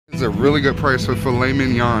It's a really good price for filet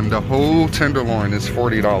mignon. The whole tenderloin is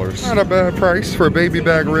 $40. Not a bad price for baby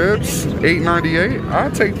back ribs. $8.98.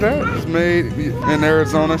 I'll take that. It's made in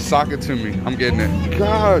Arizona. Sock it to me. I'm getting it.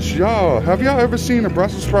 Gosh, y'all, have y'all ever seen a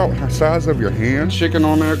Brussels sprout the size of your hand? Chicken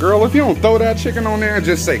on there, girl. If you don't throw that chicken on there,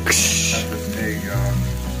 just say ksh. There you go.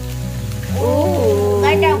 Ooh.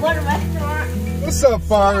 Like that one restaurant. What's up,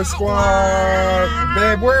 Fire Squad?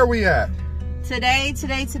 Babe, where are we at? Today,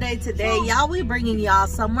 y'all, we bringing y'all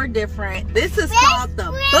somewhere different. This is called the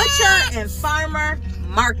Butcher and Farmer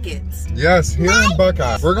Markets. Yes, here in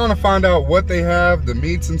Buckeye. We're gonna find out what they have, the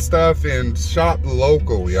meats and stuff, and shop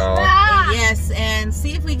local, y'all. Yes, and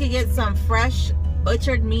see if we can get some fresh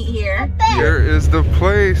butchered meat here. Here is the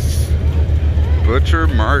place. Butcher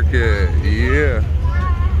Market, yeah.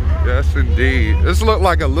 Yes, indeed. This look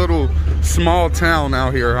like a little small town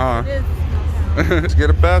out here, huh? Let's get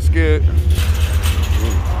a basket.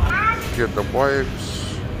 Get the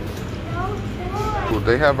wipes. Ooh,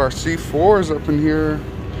 they have our C4s up in here.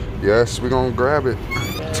 Yes, we're gonna grab it.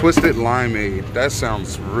 Twisted limeade. That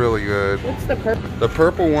sounds really good. What's the purple? The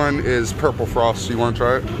purple one is purple frost. You want to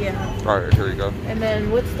try it? Yeah. All right, here you go. And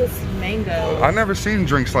then what's this mango? I've never seen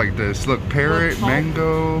drinks like this. Look, parrot,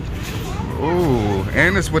 mango. Ooh,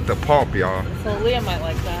 and it's with the pulp, y'all. So Leah might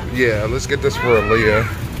like that. Yeah, let's get this for Leah.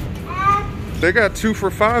 They got 2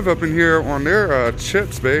 for $5 up in here on their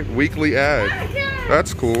chips, babe. Weekly ad.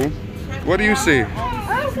 That's cool. What do you see?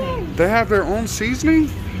 They have their own seasoning?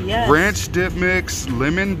 Yes. Ranch dip mix,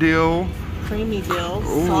 lemon dill. Creamy dill,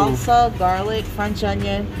 Ooh. salsa, garlic, French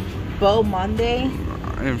onion, Beau Monday.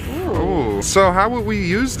 Oh, so how would we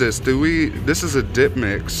use this? This is a dip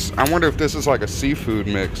mix. I wonder if this is like a seafood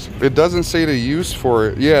mix. It doesn't say the use for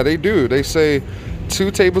it. Yeah, they do. They say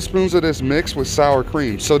 2 tablespoons of this mix with sour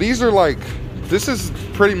cream. So these are like, this is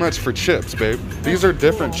pretty much for chips, babe. These are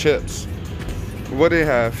different chips. What do they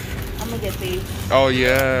have? I'm gonna get these. Oh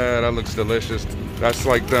yeah, that looks delicious. That's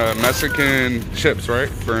like the Mexican chips, right?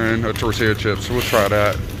 Burn or tortilla chips. We'll try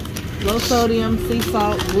that. Low sodium, sea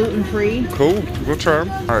salt, gluten free. Cool, we'll try them.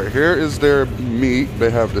 All right, here is their meat. They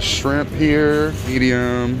have the shrimp here,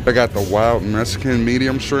 medium. They got the wild Mexican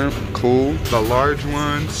medium shrimp, cool. The large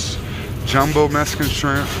ones, jumbo Mexican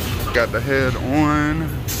shrimp. Got the head on.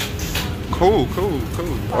 Cool.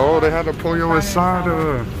 Oh, they had the pollo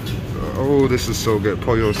asada. Oh, this is so good.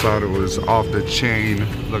 Pollo asada was off the chain.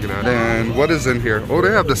 Look at that. And what is in here? Oh, they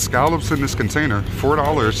have the scallops in this container.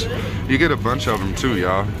 $4. You get a bunch of them too,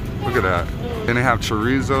 y'all. Look at that. Then they have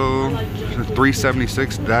chorizo,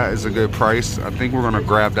 $3.76. That is a good price. I think we're gonna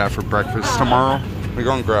grab that for breakfast tomorrow. We're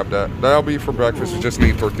gonna grab that. That'll be for breakfast. We just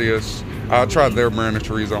need tortillas. I'll try their brand of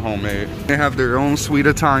chorizo homemade. They have their own sweet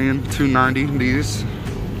Italian, $2.90. These.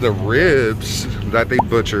 The ribs that they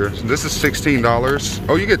butcher. This is $16.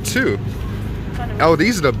 Oh, you get 2. Oh,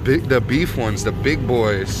 these are the beef ones, the big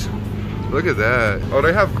boys. Look at that. Oh,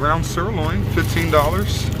 they have ground sirloin,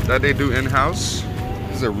 $15 that they do in-house.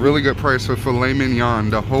 This is a really good price for filet mignon.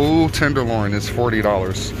 The whole tenderloin is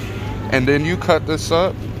 $40. And then you cut this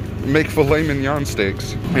up, make filet mignon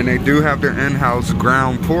steaks. And they do have their in-house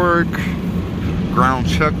ground pork, ground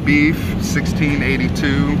chuck beef,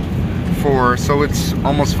 $16.82. So it's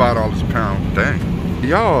almost $5 a pound. Dang.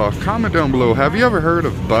 Y'all, comment down below. Have you ever heard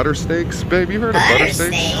of butter steaks? Babe, you heard of butter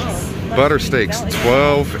steaks? Butter steaks,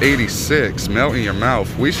 $12.86. Melt in your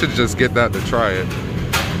mouth. We should just get that to try it.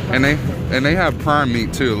 And they have prime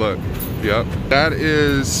meat too, look. Yep. That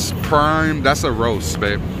is prime. That's a roast,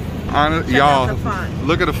 babe. Y'all,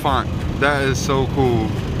 look at the font. That is so cool.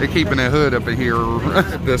 They're keeping that hood up in here.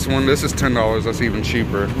 This is $10. That's even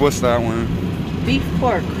cheaper. What's that one? Beef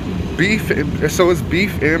pork. Beef, so it's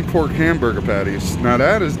beef and pork hamburger patties. Now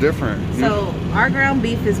that is different. So our ground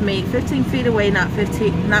beef is made 15 feet away, not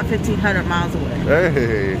 1,500 miles away.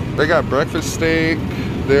 Hey, they got breakfast steak,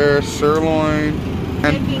 their sirloin,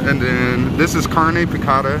 and then this is carne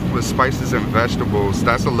picada with spices and vegetables.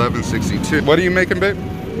 That's $11.62. What are you making, babe?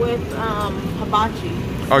 With hibachi.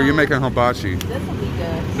 Oh, you're making hibachi. This will be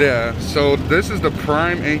good. Yeah. So this is the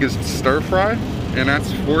prime Angus stir fry. And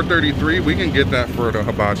that's $4.33. We can get that for the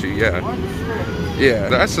hibachi, yeah. Yeah,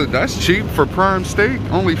 that's cheap for prime steak.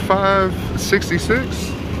 Only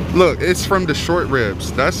 $5.66. Look, it's from the short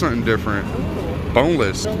ribs. That's something different.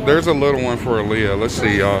 Boneless. There's a little one for Aaliyah. Let's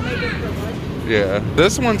see, y'all. Yeah,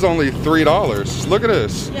 this one's only $3. Look at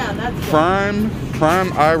this. Yeah, that's good. Prime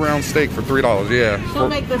eye round steak for $3. Yeah. She'll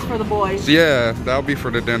make this for the boys. Yeah, that'll be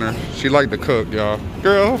for the dinner. She like to cook, y'all.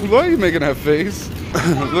 Girl, why are you making that face?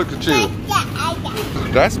 Look at you.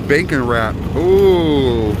 That's bacon wrap.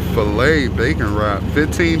 Ooh, filet bacon wrap.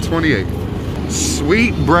 $15.28.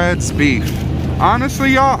 Sweet breads beef. Honestly,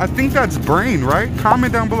 y'all, I think that's brain, right?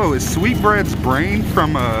 Comment down below. Is sweetbread's brain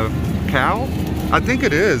from a cow? I think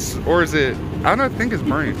it is. Or is it? I don't think it's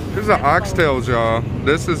brain. This is an oxtails, y'all.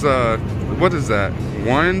 This is a, what is that?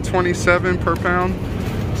 127 per pound.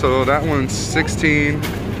 So that one's 16.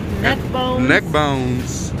 Neck bones. Neck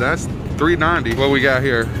bones. That's $3.90. What we got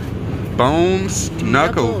here? Bones,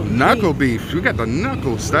 knuckle beef. We got the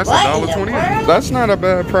knuckles. That's $1.28. That's not a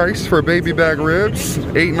bad price for baby back ribs.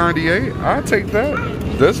 $8.98. I'll take that.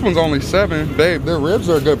 This one's only $7. Babe, their ribs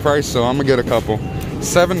are a good price, so I'm gonna get a couple.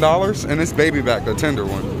 $7, and it's baby back, the tender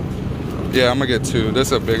one. Yeah, I'm gonna get 2. This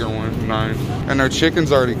is a bigger one, $9. And their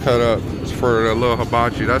chicken's already cut up for a little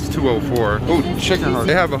hibachi. That's $2.04. Oh, chicken heart.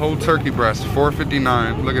 They have a whole turkey breast,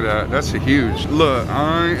 $4.59. Look at that. That's huge. Look,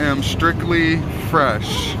 I am strictly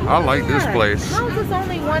fresh. I like this place. How is this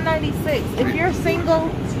only $1.96? If you're single,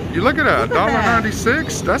 you look at that,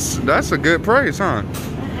 $1.96. That's a good price, huh?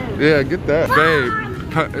 Yeah, get that,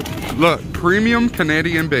 babe. Look, premium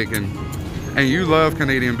Canadian bacon. And you love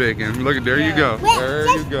Canadian bacon. Look at, there you go. There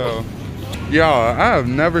you go. Y'all, I have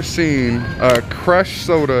never seen a crushed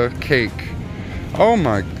soda cake. Oh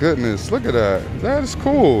my goodness, look at that. That is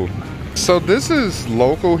cool. So this is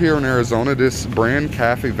local here in Arizona, this brand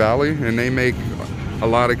Cafe Valley, and they make a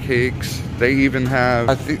lot of cakes. They even have,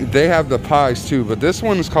 I think they have the pies too, but this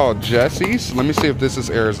one is called Jesse's. Let me see if this is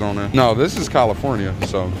Arizona. No, this is California,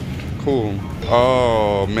 so cool.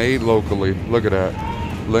 Oh, made locally. Look at that.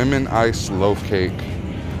 Lemon ice loaf cake.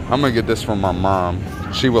 I'm gonna get this from my mom.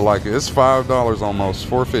 She would like it. It's $5 almost,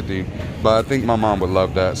 $4.50. But I think my mom would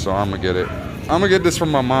love that, so I'm gonna get it. I'm gonna get this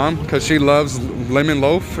from my mom because she loves lemon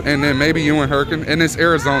loaf, and then maybe you and her can. And it's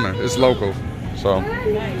Arizona, it's local. So,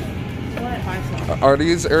 are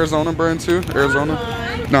these Arizona brand too? Arizona?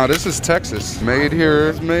 No, this is Texas. Made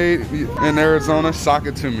here, made in Arizona. Sock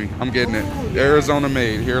it to me. I'm getting it. Arizona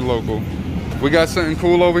made here, local. We got something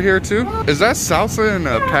cool over here too. Is that salsa in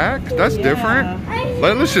a pack? That's different.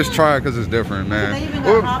 Let's just try it because it's different, man.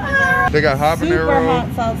 They got habanero. Super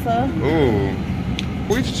hot salsa. Ooh.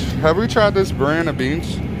 Have we tried this brand of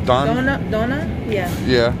beans? Donut?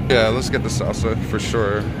 Yeah. Yeah, let's get the salsa for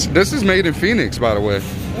sure. This is made in Phoenix, by the way.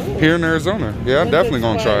 Ooh. Here in Arizona. Yeah, I'm definitely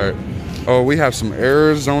gonna try it. Oh, we have some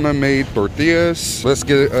Arizona made tortillas. Let's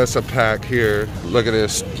get us a pack here. Look at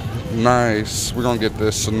this. Nice. We're gonna get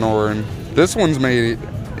this Sonoran. This one's made,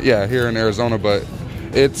 yeah, here in Arizona, but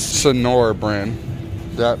it's Sonora brand.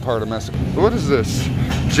 That part of Mexico. What is this?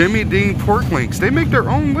 Jimmy Dean pork links. They make their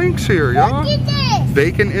own links here, y'all. Look at this.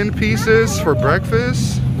 Bacon in pieces for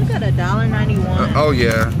breakfast. Look at $1.91. Oh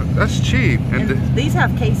yeah, that's cheap. And these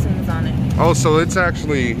have casings on it. Oh, so it's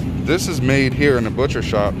actually, this is made here in the butcher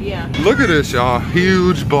shop. Yeah. Look at this, y'all.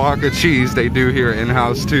 Huge block of cheese they do here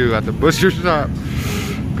in-house too at the butcher shop.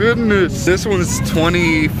 Goodness. This one's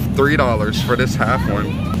 $23 for this half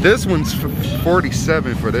one. This one's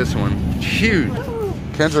 $47 for this one. Huge.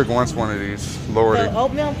 Kendrick wants one of these. Lordy. The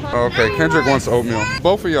oatmeal pie? Okay, Kendrick wants oatmeal.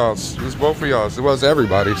 Both of y'all's. It's both of y'all's. It was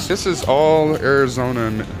everybody's. This is all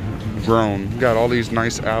Arizona grown. Got all these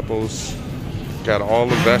nice apples. Got all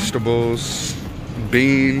the vegetables.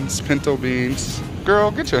 Beans, pinto beans.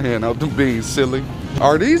 Girl, get your hand out the beans, silly.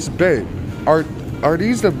 Are these big? Are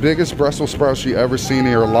these the biggest Brussels sprouts you ever seen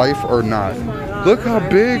in your life or not? Oh my God, look how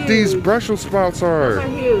big huge. These Brussels sprouts are. They're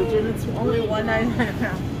huge, and it's only $1.99 a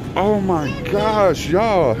pound. Oh my gosh,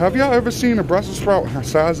 y'all. Have y'all ever seen a Brussels sprout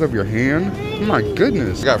size of your hand? Oh my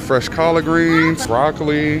goodness. We got fresh collard greens,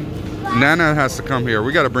 broccoli. Nana has to come here.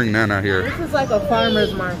 We got to bring Nana here. This is like a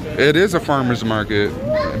farmer's market. It is a farmer's market.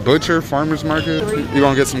 Butcher, farmer's market. You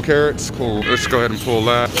want to get some carrots? Cool. Let's go ahead and pull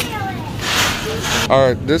that. All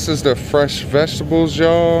right, this is the fresh vegetables,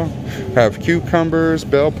 y'all. Have cucumbers,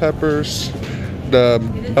 bell peppers. The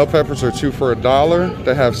bell peppers are 2 for $1.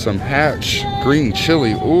 They have some Hatch green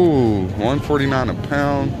chili. Ooh, $1.49 a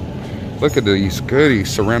pound. Look at these goodies.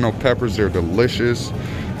 Serrano peppers, they're delicious.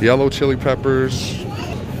 Yellow chili peppers,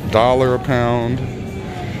 $1 a pound.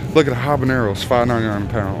 Look at the habaneros, $5.99 a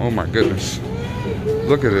pound. Oh my goodness.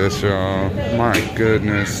 Look at this, y'all. My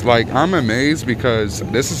goodness. Like, I'm amazed because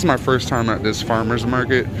this is my first time at this farmer's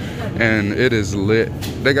market and it is lit.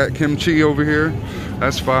 They got kimchi over here.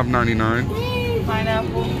 That's $5.99.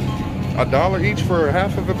 Pineapple. $1 each for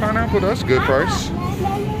half of a pineapple. That's a good price.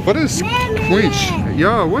 What is quince?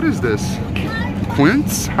 Yo, what is this?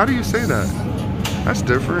 Quince? How do you say that? That's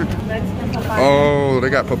different. Oh, they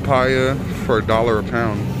got papaya for $1 a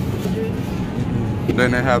pound.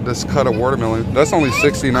 Then they have this cut of watermelon. That's only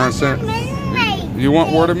 69 cents. You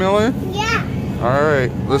want watermelon? Yeah. All right,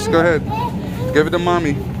 let's go ahead. Give it to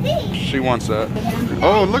mommy. She wants that.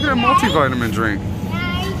 Oh, look at a multivitamin drink.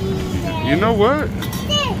 You know what?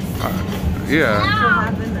 Yeah.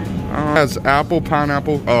 It has apple,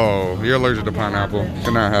 pineapple. Oh, you're allergic to pineapple.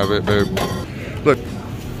 Cannot have it, babe. Look.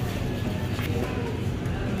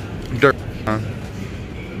 Dirt.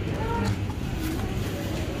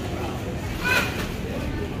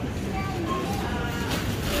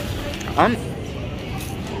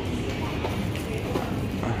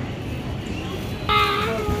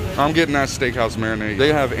 I'm getting that steakhouse marinade.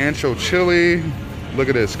 They have ancho chili. Look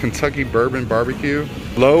at this, Kentucky bourbon barbecue.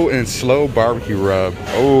 Low and slow barbecue rub.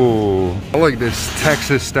 Oh, I like this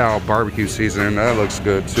Texas style barbecue seasoning. That looks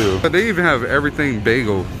good too. But they even have everything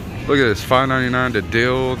bagel. Look at this, $5.99, the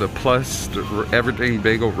dill, the plus, the everything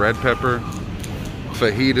bagel, red pepper,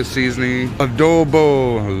 fajita seasoning,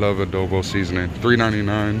 adobo. I love adobo seasoning,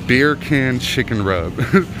 $3.99. Beer can chicken rub,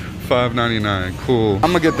 $5.99. Cool. I'm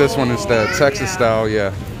gonna get this one instead, Texas style,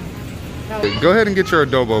 yeah. Go ahead and get your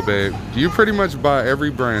adobo, babe. You pretty much buy every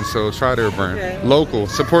brand, so try their brand. Okay. Local,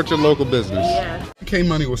 support your local business. Yeah. K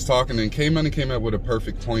Money was talking, and K Money came up with a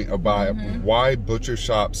perfect point about why butcher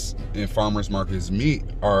shops and farmers markets meat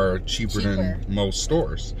are cheaper than most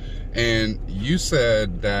stores. And you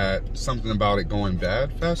said that something about it going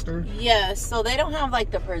bad faster? Yes, so they don't have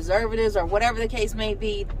like the preservatives or whatever the case may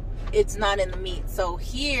be. It's not in the meat. So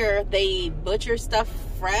here they butcher stuff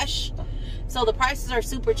fresh. So the prices are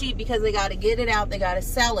super cheap because they got to get it out, they got to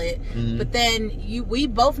sell it. But then we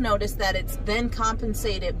both noticed that it's then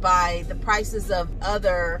compensated by the prices of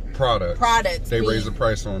other products. They raise the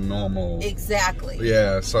price on normal. Exactly.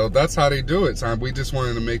 Yeah, so that's how they do it. So we just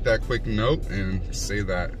wanted to make that quick note and say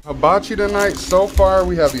that. Hibachi tonight, so far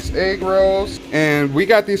we have these egg rolls, and we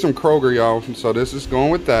got these from Kroger, y'all. So this is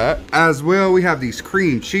going with that. As well, we have these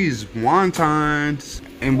cream cheese wontons.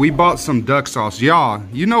 And we bought some duck sauce. Y'all,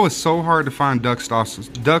 you know it's so hard to find duck sauce in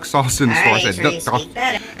the store. I said duck sauce.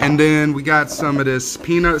 And then we got some of this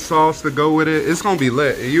peanut sauce to go with it. It's gonna be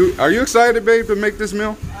lit. Are you excited, babe, to make this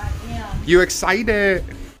meal? Yeah. You excited?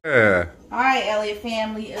 Yeah. All right, Elliott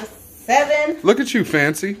family, it's 7. Look at you,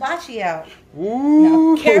 fancy. Hibachi out.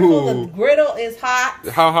 Ooh. Now, careful, the griddle is hot.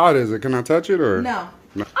 How hot is it? Can I touch it or? No.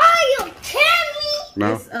 No. Are you kidding me?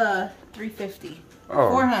 No. It's $350.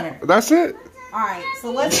 400. That's it? All right,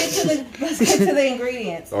 so let's get to the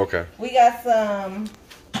ingredients. Okay. We got some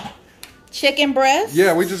chicken breast.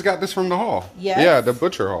 Yeah, we just got this from the hall. Yes. Yeah, the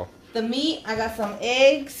butcher hall. The meat, I got some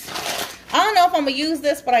eggs. I don't know if I'm gonna use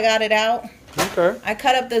this, but I got it out. Okay. I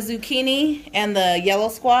cut up the zucchini and the yellow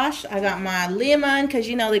squash. I got my lemon, because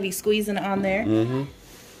you know they be squeezing it on there.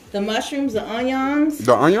 The mushrooms, the onions.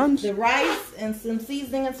 The onions? The rice, and some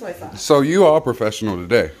seasoning and soy sauce. So you are professional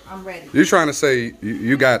today. I'm ready. You're trying to say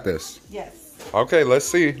you got this? Yes. Okay, let's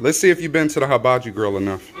see. Let's see if you've been to the Hibachi Grill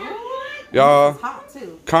enough. Y'all,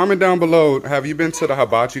 comment down below. Have you been to the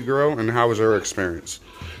Hibachi Grill, and how was your experience?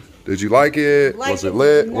 Did you like it? Was it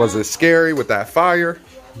lit? No. Was it scary with that fire?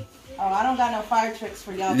 Oh, I don't got no fire tricks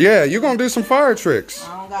for y'all. Yeah, you gonna do some fire tricks.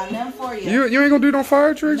 I don't got none for you. You ain't gonna do no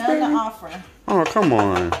fire tricks, none baby? to offer. Oh, come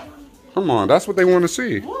on. Come on, that's what they want to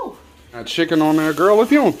see. Woo. That chicken on there, girl.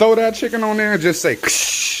 If you don't throw that chicken on there and just say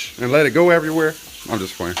and let it go everywhere. I'm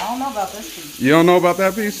just playing. I don't know about this piece. You don't know about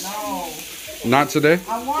that piece? No. Not today?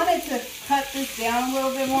 I wanted to cut this down a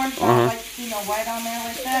little bit more. So I don't like to see no white on there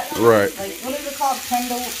like that. Right. Like, what is it called?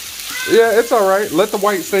 Tender? Yeah, it's all right. Let the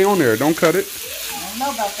white stay on there. Don't cut it. I don't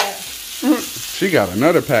know about that. She got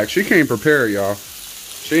another pack. She came prepared, y'all.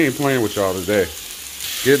 She ain't playing with y'all today.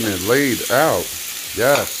 Getting it laid out.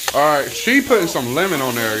 Yes. All right. She putting some lemon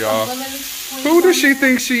on there, y'all. Who does she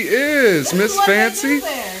think she is? Miss Fancy?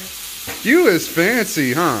 You is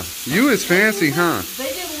fancy, huh? You is fancy, huh? They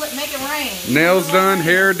just make it rain. Nails done,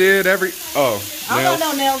 hair did, I don't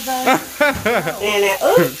know nails done.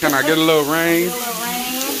 Can I get a little rain?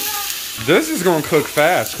 This is gonna cook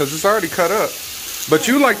fast because it's already cut up. But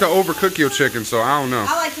you like to overcook your chicken, so I don't know.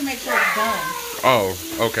 I like to make sure it's done. Oh,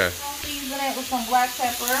 okay. Season it with some black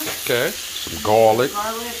pepper. Okay. Some garlic.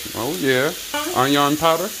 Oh yeah. Onion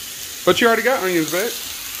powder. But you already got onions, babe.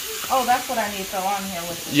 Oh, that's what I need to throw on here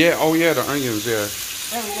with it. Yeah, oh yeah, the onions, yeah.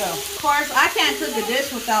 There we go. Of course, I can't cook a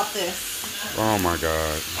dish without this. Oh my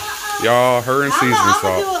God. Y'all, her and seasoning salt.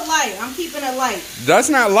 I'm gonna do it light. I'm keeping it light. That's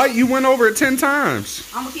not light. You went over it 10 times.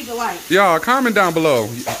 I'm gonna keep it light. Y'all, comment down below.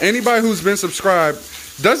 Anybody who's been subscribed,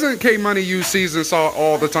 doesn't K Money use seasoned salt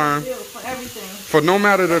all the time? For everything. For no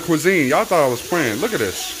matter the cuisine. Y'all thought I was playing. Look at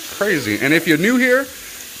this. Crazy. And if you're new here,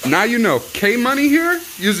 now you know. K Money here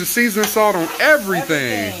uses seasoned salt on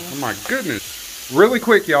everything. Oh my goodness. Really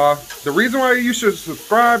quick, y'all. The reason why you should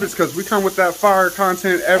subscribe is because we come with that fire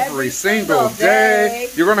content every single day.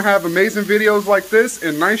 You're going to have amazing videos like this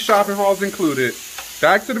and nice shopping hauls included.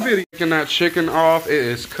 back to the video. Taking that chicken off. It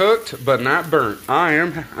is cooked, but not burnt.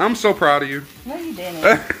 I'm so proud of you. No, you didn't.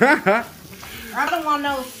 I don't want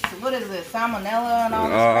no, what is it, salmonella and all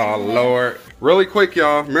this. Oh, Lord. Really quick,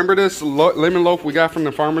 y'all. Remember this lemon loaf we got from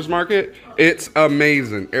the farmer's market? It's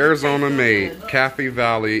amazing. Arizona made. Cafe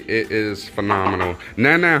Valley. It is phenomenal.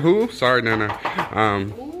 Nana who? Sorry, Nana.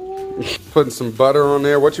 Putting some butter on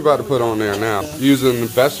there. What you about to put on there now? Using the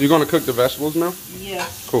vegetables. You gonna cook the vegetables now? Yeah.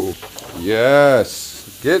 Cool. Yes.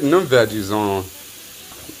 Getting them veggies on.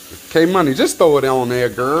 Okay, Money, just throw it on there,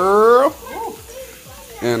 girl. Ooh.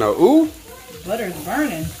 And ooh. Butter's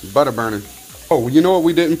burning. Butter burning. Oh, you know what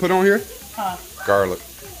we didn't put on here? Huh. Garlic.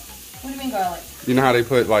 What do you mean garlic? You know how they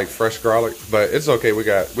put like fresh garlic? But it's okay, we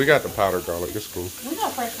got the powdered garlic. It's cool. We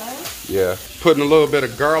got fresh garlic. Yeah. Putting a little bit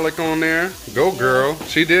of garlic on there. Go girl.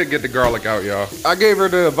 She did get the garlic out, y'all. I gave her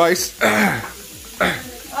the advice.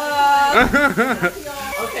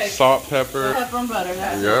 Okay. Salt, pepper. Pepper and butter.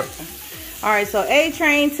 Yep. Alright, so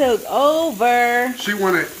A-Train took over. She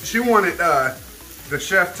wanted the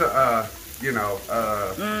chef to you know,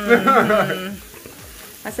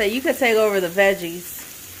 I said you could take over the veggies.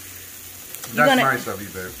 That's nice of you,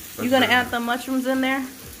 babe. You gonna add the mushrooms in there?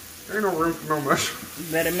 There ain't no room for no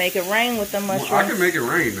mushrooms. Better make it rain with the mushrooms. Well, I can make it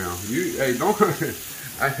rain now. Hey, don't.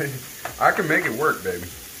 I can make it work, baby.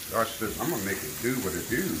 Gosh, I'm gonna make it do what it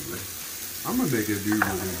do. I'm gonna make it do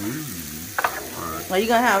what it do. All right. Well, you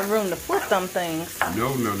gonna have room to flip them things.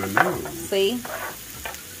 No. See?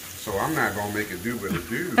 So I'm not gonna make it do what it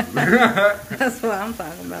do. That's what I'm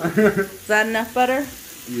talking about. Is that enough butter?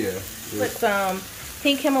 Yeah. Put some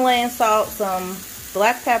pink Himalayan salt, some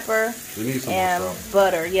black pepper, We need some and more salt.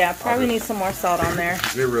 butter. Yeah, probably need some more salt on there.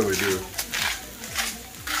 They really do.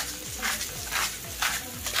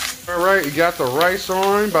 All right, you got the rice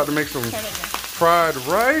on. About to make some fried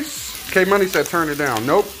rice. K Money said turn it down.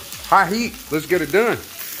 Nope. High heat. Let's get it done.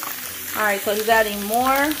 All right, so he's adding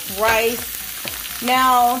more rice.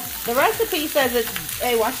 Now, the recipe says it's,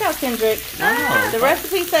 hey, watch out, Kendrick. The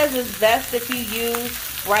recipe says it's best if you use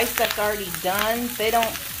rice that's already done. They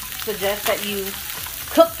don't suggest that you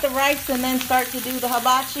cook the rice and then start to do the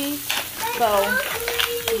hibachi. So,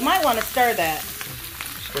 you might want to stir that.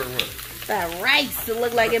 Stir what? That rice, it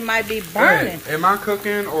look like it might be burning. Hey, am I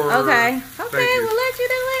cooking or? Okay, we'll let you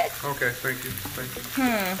do it. Okay, thank you.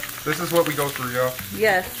 This is what we go through, y'all.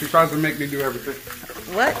 Yes. She tries to make me do everything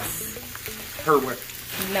What? her way.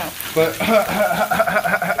 No. But all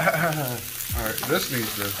right, this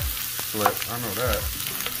needs to flip. I know that.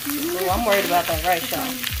 Oh, I'm worried about that rice, y'all.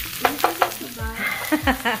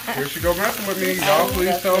 Here she go messing with me. Y'all,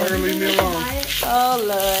 please tell her to leave me alone. Oh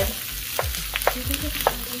Lord.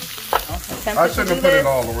 I shouldn't have put it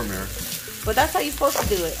all on there. But that's how you're supposed to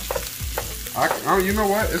do it. You know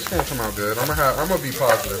what? It's gonna come out good. I'm gonna be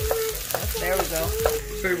positive. There we go.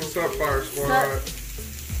 Say what's up, Fire Squad. Alright.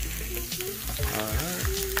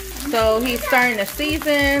 So he's starting to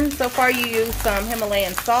season. So far you use some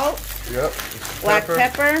Himalayan salt. Yep. Black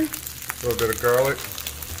pepper. A little bit of garlic.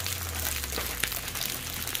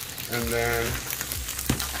 And then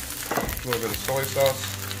a little bit of soy sauce.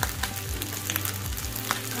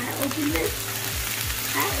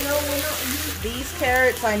 These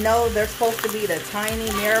carrots, I know they're supposed to be the tiny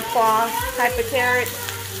mirepoix type of carrots,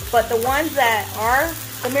 but the ones that are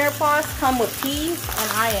the mirepoix come with peas,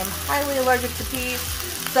 and I am highly allergic to peas.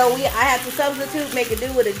 So I had to substitute, make it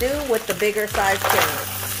do what it do with the bigger size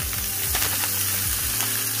carrots.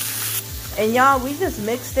 And y'all, we just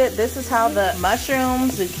mixed it. This is how the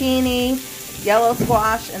mushrooms, zucchini, yellow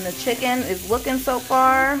squash, and the chicken is looking so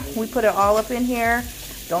far. We put it all up in here.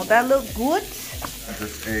 Don't that look good?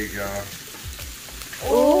 This egg, y'all.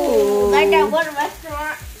 Ooh. Like that one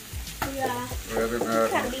restaurant. Yeah. Better than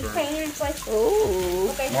Can't be that. famous like. Ooh.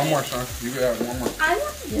 Okay. One more, son. You got one more. I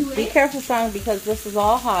want to do Be it. careful, son, because this is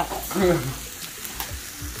all hot.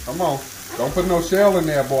 Come on. Don't put no shell in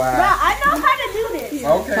there, boy. Bro, I know how to do this.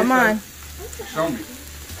 Okay. Come on. Show me.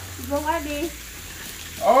 Go like this.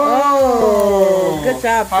 Oh. Good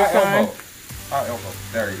job, High Hassan. elbow. High elbow.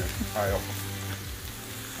 There you go. High elbow.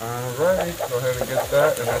 Alright, go ahead and get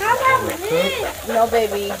that. And that's How about what we're this? cooking. No,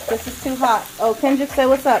 baby. This is too hot. Oh, Kendrick, say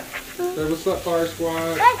what's up. Say what's up, Fire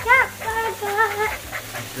Squad. What's up, Baba?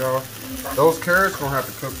 Y'all, those carrots gonna have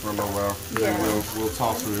to cook for a little while. Yeah. Then we'll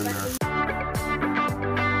toss them in there.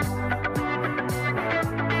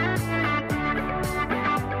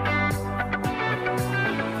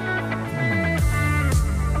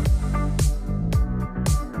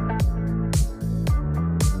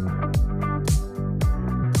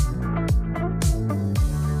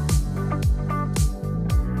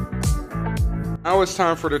 Now it's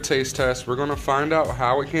time for the taste test. We're gonna find out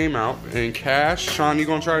how it came out. And Cash, Sean, you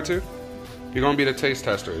gonna try it too? You're gonna be the taste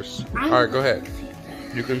testers. All right, go ahead.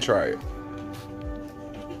 You can try it.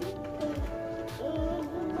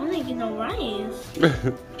 I didn't get no rice.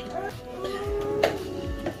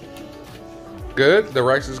 Good? The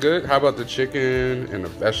rice is good? How about the chicken and the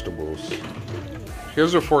vegetables?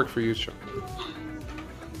 Here's a fork for you, Sean.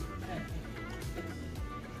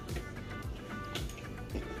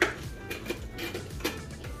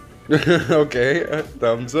 Okay,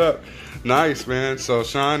 thumbs up. Nice, man. So,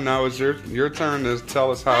 Sean, now it's your turn to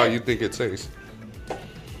tell us how you think it tastes.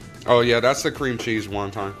 Oh, yeah, that's the cream cheese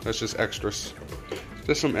wonton. That's just extras.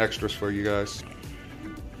 Just some extras for you guys.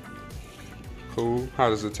 Cool. How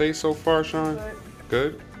does it taste so far, Sean?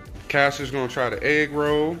 Good. Cash is going to try the egg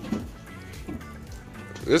roll.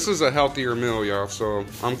 This is a healthier meal, y'all, so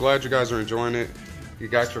I'm glad you guys are enjoying it. You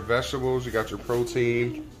got your vegetables, you got your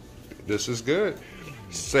protein. This is good.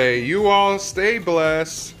 Say, you all stay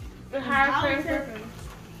blessed.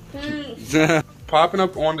 Popping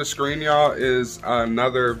up on the screen, y'all, is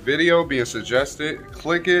another video being suggested.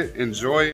 Click it, enjoy it.